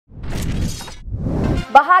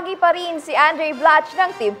Bahagi pa rin si Andre Blatch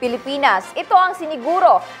ng Team Pilipinas. Ito ang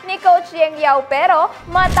siniguro ni Coach Yeng Yao, pero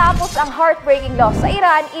matapos ang heartbreaking loss sa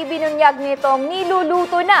Iran, ibinunyag nitong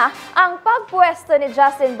niluluto na ang pagpwesto ni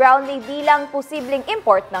Justin Brownlee bilang posibleng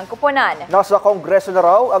import ng kuponan. Nasa Kongreso na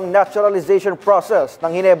raw ang naturalization process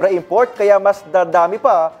ng Ginebra import, kaya mas dadami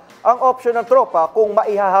pa ang option ng tropa kung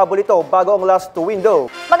maihahabol ito bago ang last window.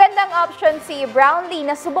 Magandang option si Brownlee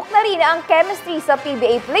na subok na rin ang chemistry sa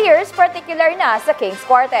PBA players, particular na sa Kings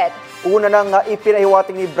Quartet. Una nang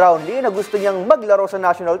ipinahiwating ni Brownlee na gusto niyang maglaro sa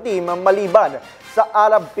national team maliban sa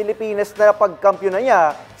Alab Pilipinas na pagkampyonan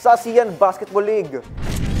niya sa ASEAN Basketball League.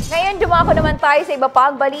 Ngayon, dumako naman tayo sa iba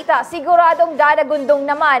pang balita. Siguradong dadagundong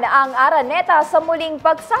naman ang Araneta sa muling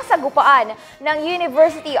pagsasagupaan ng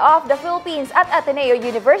University of the Philippines at Ateneo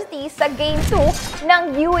University sa Game 2 ng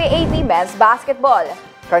UAAP Men's Basketball.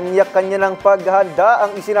 Kanya-kanya ng paghahanda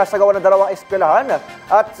ang isinasagawa ng dalawang eskwelahan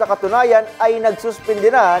at sa katunayan ay nagsuspindi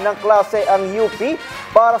na ng klase ang UP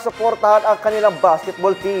para suportahan ang kanilang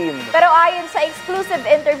basketball team. Pero ayon sa exclusive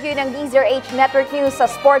interview ng DZRH Network News sa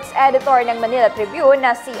sports editor ng Manila Tribune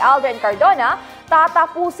na si Aldrin Cardona,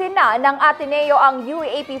 tatapusin na ng Ateneo ang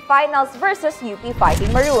UAAP Finals versus UP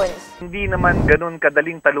Fighting Maroons. Hindi naman ganun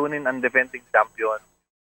kadaling talunin ang defending champion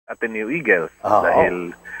Ateneo Eagles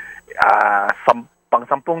dahil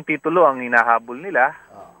pang-10 titulo ang hinahabol nila.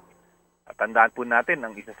 At tandaan po natin,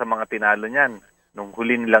 ang isa sa mga tinalo niyan nung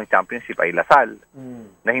huli nilang championship ay Lasal,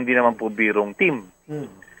 na hindi naman po birong team.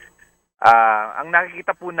 Ang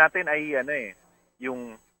nakikita po natin ay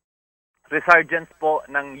yung resurgence po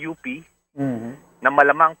ng UP, na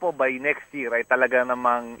malamang po by next year ay talaga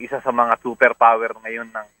namang isa sa mga superpower ngayon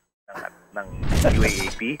ng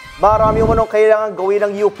UAAP. Marami umanong kailangan gawin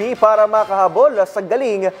ng UP para makahabol sa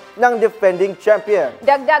galing ng defending champion.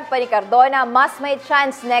 Dagdag pa ni Cardona, mas may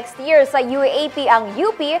chance next year sa UAAP ang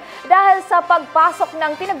UP dahil sa pagpasok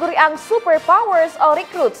ng tinaguriang superpowers o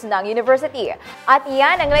recruits ng university. At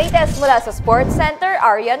iyan ang latest mula sa Sports Center.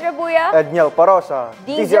 Arian Rabuya, Edniel Parosa,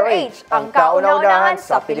 DZRH, ang kauna-unahan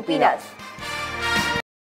sa Pilipinas.